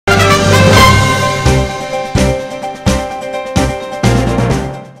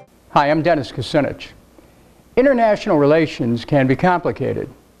Hi, I'm Dennis Kucinich. International relations can be complicated.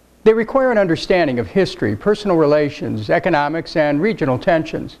 They require an understanding of history, personal relations, economics, and regional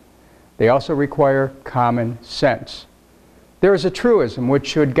tensions. They also require common sense. There is a truism which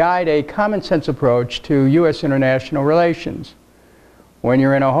should guide a common sense approach to U.S. international relations. When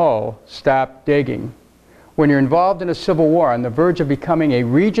you're in a hole, stop digging. When you're involved in a civil war on the verge of becoming a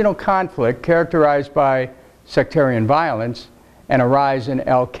regional conflict characterized by sectarian violence and a rise in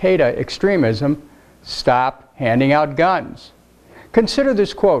al-Qaeda extremism, stop handing out guns. Consider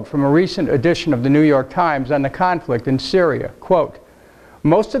this quote from a recent edition of the New York Times on the conflict in Syria. Quote,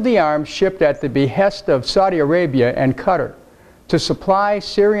 "Most of the arms shipped at the behest of Saudi Arabia and Qatar to supply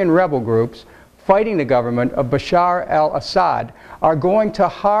Syrian rebel groups fighting the government of Bashar al-Assad are going to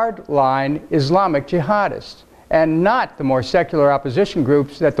hardline Islamic jihadists and not the more secular opposition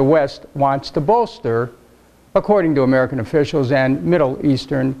groups that the West wants to bolster, according to American officials and Middle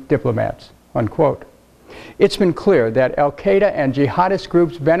Eastern diplomats." Unquote. It's been clear that al-Qaeda and jihadist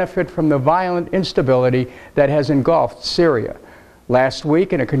groups benefit from the violent instability that has engulfed Syria. Last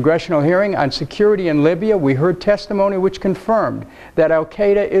week, in a congressional hearing on security in Libya, we heard testimony which confirmed that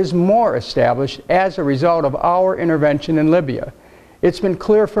al-Qaeda is more established as a result of our intervention in Libya. It's been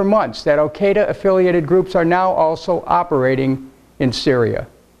clear for months that al-Qaeda-affiliated groups are now also operating in Syria.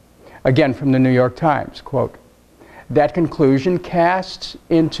 Again from the New York Times, quote, "That conclusion casts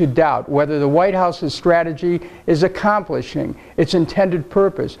into doubt whether the White House's strategy is accomplishing its intended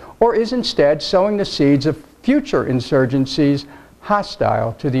purpose or is instead sowing the seeds of future insurgencies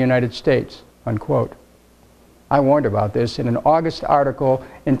hostile to the United States," unquote. I warned about this in an August article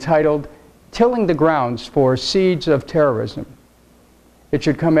entitled "Tilling the Grounds for Seeds of Terrorism." It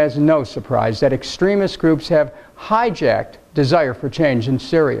should come as no surprise that extremist groups have hijacked desire for change in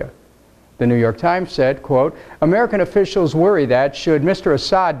Syria. The New York Times said, quote, "American officials worry that should Mr.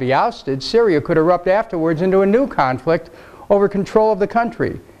 Assad be ousted, Syria could erupt afterwards into a new conflict over control of the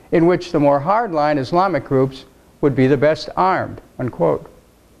country, in which the more hardline Islamic groups would be the best armed," unquote.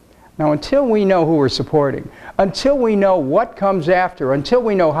 Now, until we know who we're supporting, until we know what comes after, until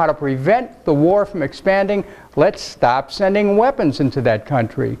we know how to prevent the war from expanding, let's stop sending weapons into that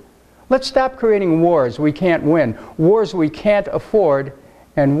country. Let's stop creating wars we can't win, wars we can't afford,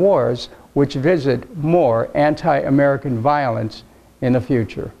 and wars which visit more anti-American violence in the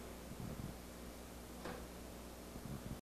future.